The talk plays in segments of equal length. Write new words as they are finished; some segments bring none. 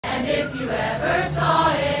And if you ever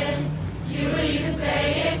saw it, you would even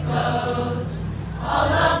say it closed. All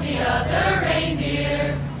of the other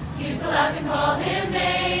reindeer used to laugh and call him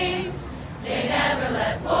names. They never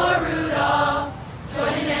let poor Rudolph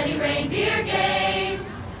join in any reindeer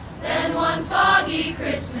games. Then one foggy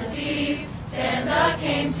Christmas Eve, Santa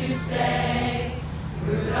came to say,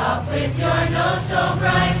 Rudolph, with your nose so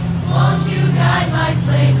bright, won't you guide my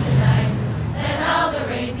sleigh tonight? Then how the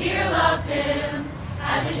reindeer loved him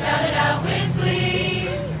as they shouted out with glee.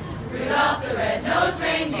 Rudolph the red-nosed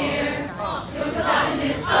reindeer, who put that in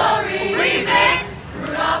his story. Remix!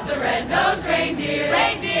 Rudolph the red-nosed reindeer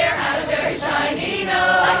had a very shiny nose,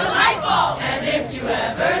 like a light bulb. And if you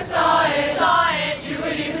ever saw it, you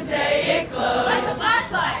would even say it glowed, like a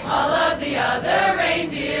flashlight. All of the other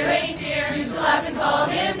reindeer used to laugh and call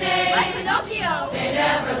him names, like Pinocchio. They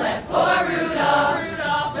never let poor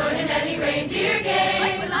Rudolph join in any reindeer game,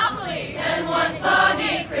 like Monopoly. And one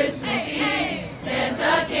foggy Christmas Eve,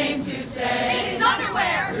 Santa came to say, in his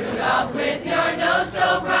underwear, Rudolph, with your nose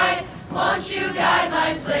so bright, won't you guide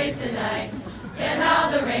my sleigh tonight? And how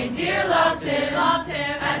the reindeer loved him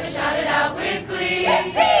as they shouted out with glee.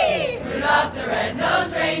 Rudolph the red-nosed